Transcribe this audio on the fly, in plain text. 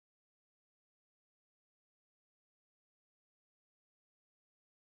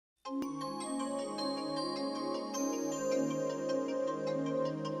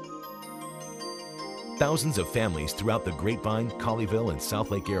Thousands of families throughout the Grapevine, Colleyville, and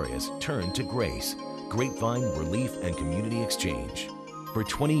Southlake areas turn to Grace, Grapevine Relief and Community Exchange. For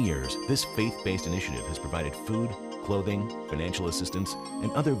 20 years, this faith-based initiative has provided food, clothing, financial assistance,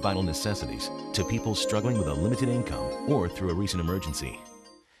 and other vital necessities to people struggling with a limited income or through a recent emergency.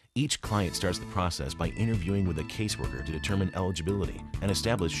 Each client starts the process by interviewing with a caseworker to determine eligibility and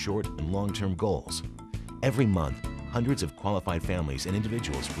establish short and long-term goals. Every month, hundreds of qualified families and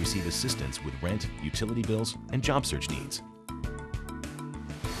individuals receive assistance with rent, utility bills, and job search needs.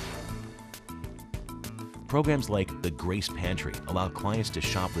 Programs like the Grace Pantry allow clients to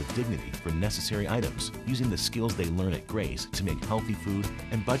shop with dignity for necessary items, using the skills they learn at Grace to make healthy food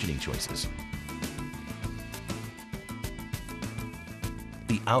and budgeting choices.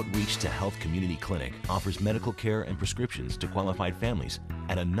 The Outreach to Health Community Clinic offers medical care and prescriptions to qualified families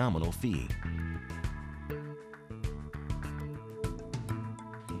at a nominal fee.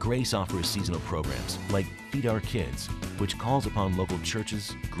 Grace offers seasonal programs like Feed Our Kids, which calls upon local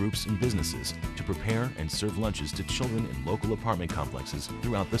churches, groups, and businesses to prepare and serve lunches to children in local apartment complexes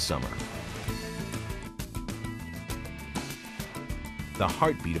throughout the summer. The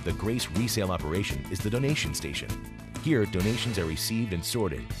heartbeat of the Grace resale operation is the donation station. Here, donations are received and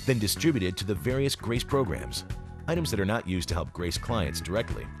sorted, then distributed to the various Grace programs. Items that are not used to help Grace clients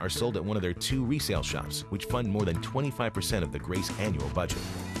directly are sold at one of their 2 resale shops, which fund more than 25% of the Grace annual budget.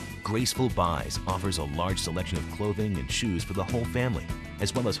 Graceful Buys offers a large selection of clothing and shoes for the whole family,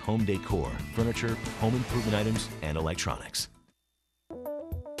 as well as home decor, furniture, home improvement items, and electronics.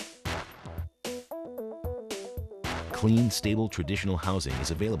 Clean, stable, traditional housing is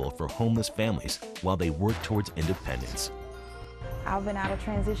available for homeless families while they work towards independence. I've been out of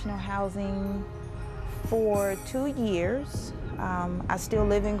transitional housing for 2 years. I still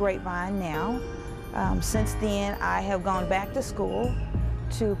live in Grapevine now. Since then, I have gone back to school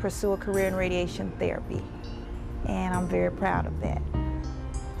to pursue a career in radiation therapy, and I'm very proud of that.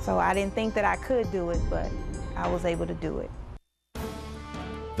 So I didn't think that I could do it, but I was able to do it.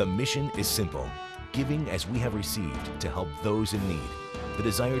 The mission is simple: giving as we have received to help those in need. The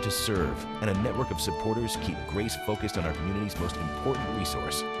desire to serve and a network of supporters keep Grace focused on our community's most important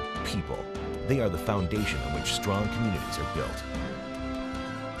resource, people. They are the foundation on which strong communities are built.